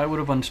yeah, if I would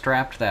have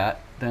unstrapped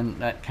that, then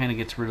that kind of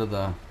gets rid of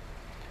the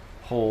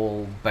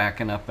whole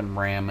backing up and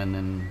ramming,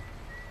 and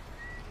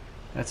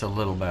that's a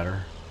little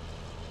better.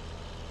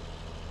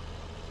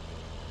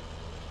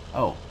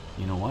 Oh,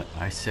 you know what?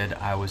 I said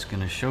I was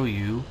going to show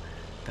you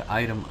the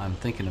item I'm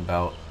thinking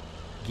about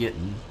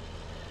getting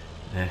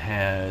that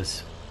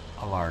has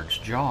a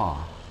large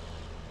jaw.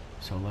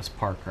 So let's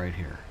park right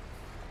here.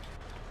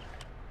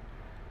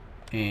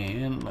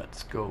 And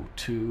let's go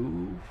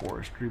to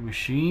Forestry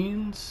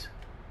Machines.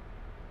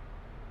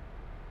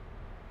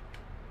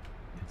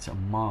 It's a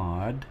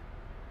mod.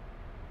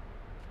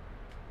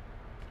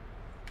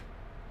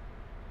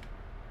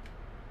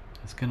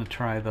 was gonna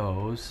try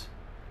those.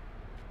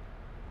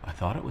 I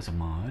thought it was a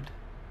mod.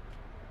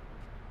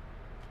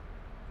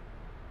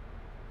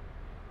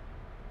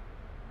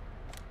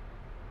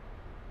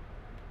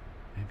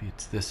 Maybe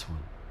it's this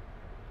one.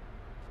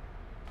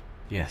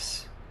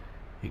 Yes.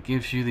 It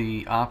gives you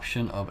the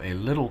option of a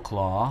little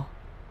claw,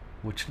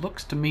 which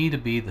looks to me to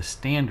be the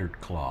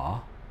standard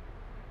claw,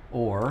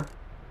 or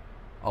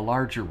a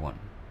larger one.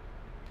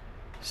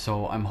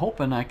 So I'm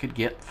hoping I could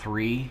get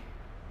 3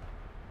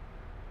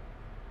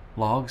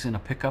 logs in a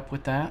pickup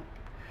with that.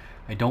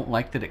 I don't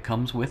like that it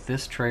comes with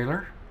this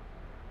trailer,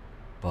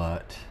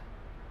 but...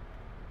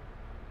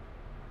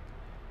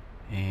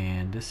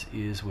 And this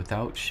is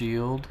without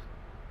shield.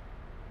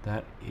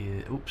 That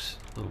is... Oops,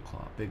 little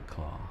claw, big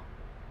claw.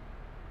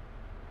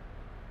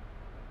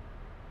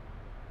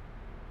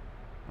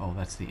 Oh,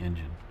 that's the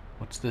engine.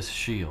 What's this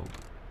shield?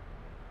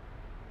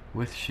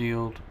 With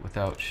shield,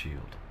 without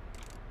shield.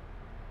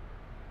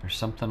 There's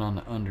something on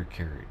the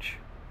undercarriage.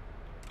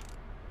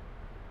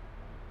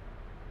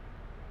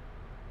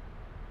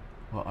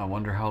 Well, I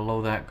wonder how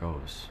low that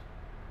goes.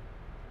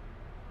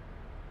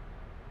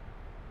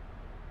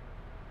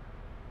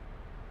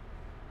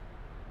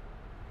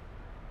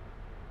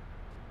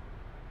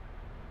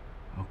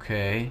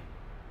 Okay.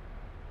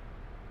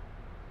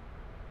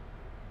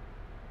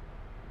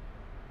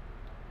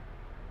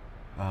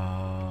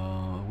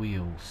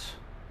 Wheels.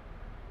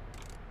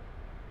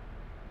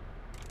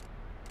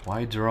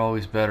 Wides are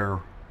always better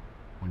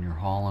when you're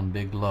hauling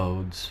big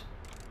loads.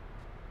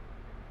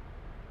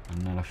 I'm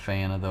not a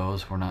fan of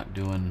those. We're not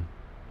doing...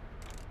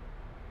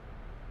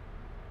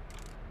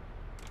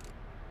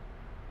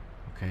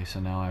 Okay,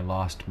 so now I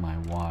lost my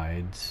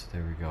wides.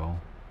 There we go.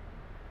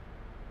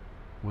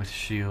 With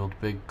shield,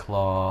 big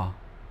claw,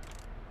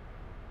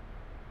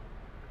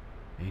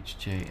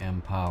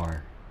 HJM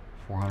power,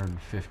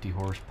 450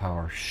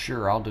 horsepower.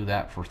 Sure, I'll do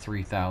that for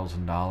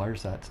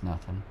 $3,000. That's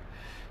nothing.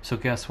 So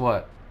guess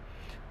what?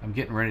 I'm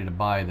getting ready to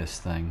buy this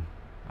thing.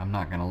 I'm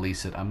not going to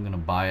lease it. I'm going to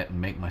buy it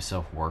and make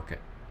myself work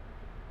it.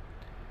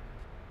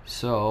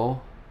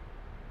 So,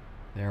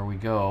 there we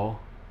go.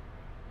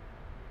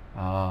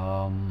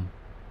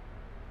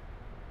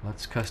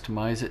 Let's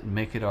customize it and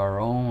make it our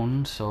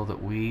own so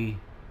that we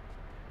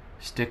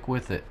stick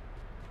with it.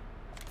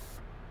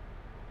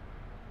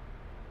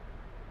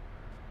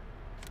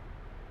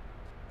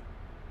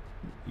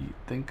 You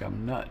think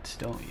I'm nuts,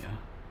 don't you?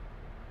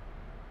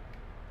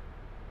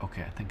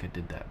 Okay, I think I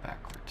did that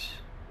backwards.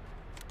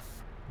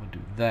 We'll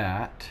do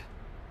that.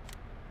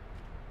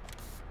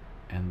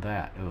 And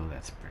that. Oh,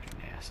 that's pretty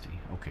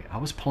nasty. Okay, I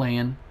was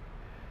playing.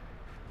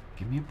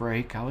 Give me a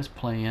break. I was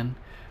playing.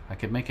 I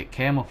could make it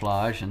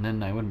camouflage and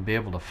then I wouldn't be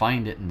able to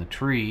find it in the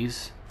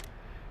trees.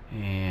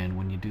 And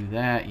when you do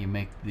that, you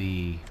make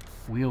the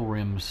wheel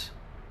rims...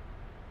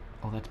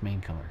 Oh, that's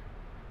main color.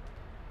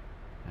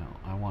 No,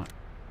 I want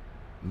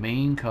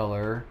main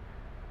color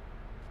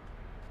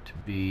to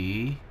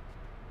be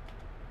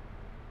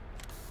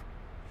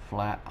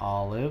flat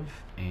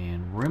olive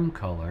and rim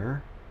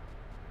color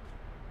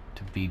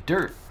to be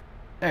dirt.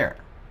 There.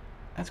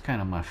 That's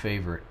kind of my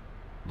favorite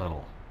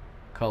little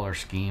color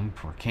scheme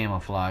for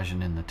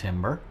camouflaging in the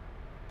timber.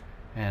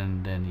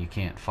 And then you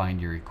can't find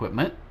your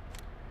equipment.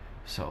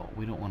 So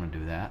we don't want to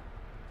do that.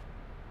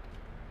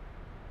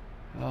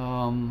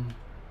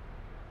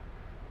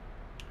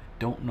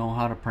 Don't know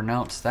how to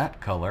pronounce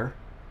that color,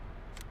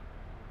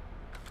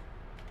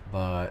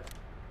 but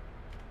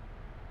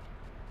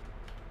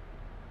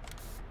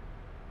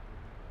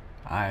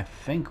I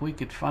think we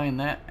could find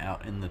that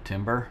out in the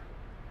timber,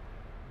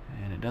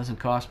 and it doesn't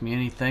cost me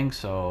anything,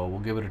 so we'll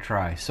give it a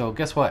try. So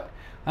guess what?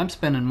 I'm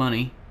spending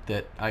money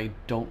that I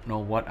don't know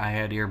what I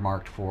had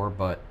earmarked for,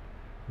 but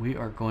we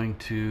are going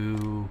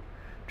to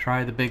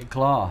try the big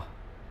claw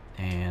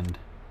and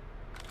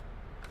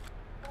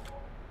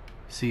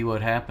see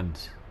what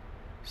happens.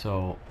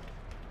 So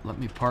let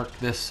me park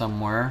this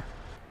somewhere,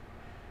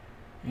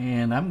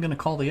 and I'm gonna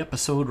call the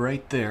episode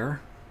right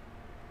there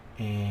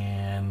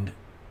and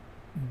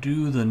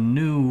do the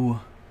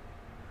new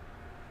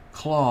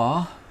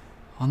claw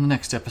on the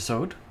next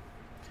episode.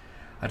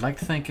 I'd like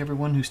to thank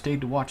everyone who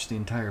stayed to watch the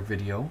entire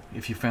video.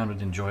 If you found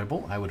it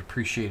enjoyable, I would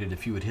appreciate it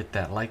if you would hit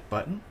that like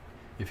button.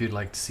 If you'd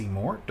like to see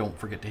more, don't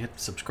forget to hit the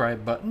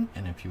subscribe button,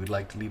 and if you would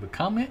like to leave a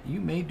comment,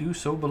 you may do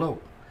so below.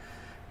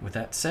 With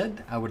that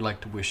said, I would like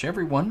to wish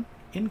everyone,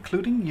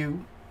 including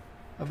you,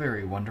 a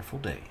very wonderful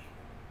day.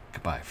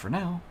 Goodbye for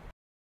now.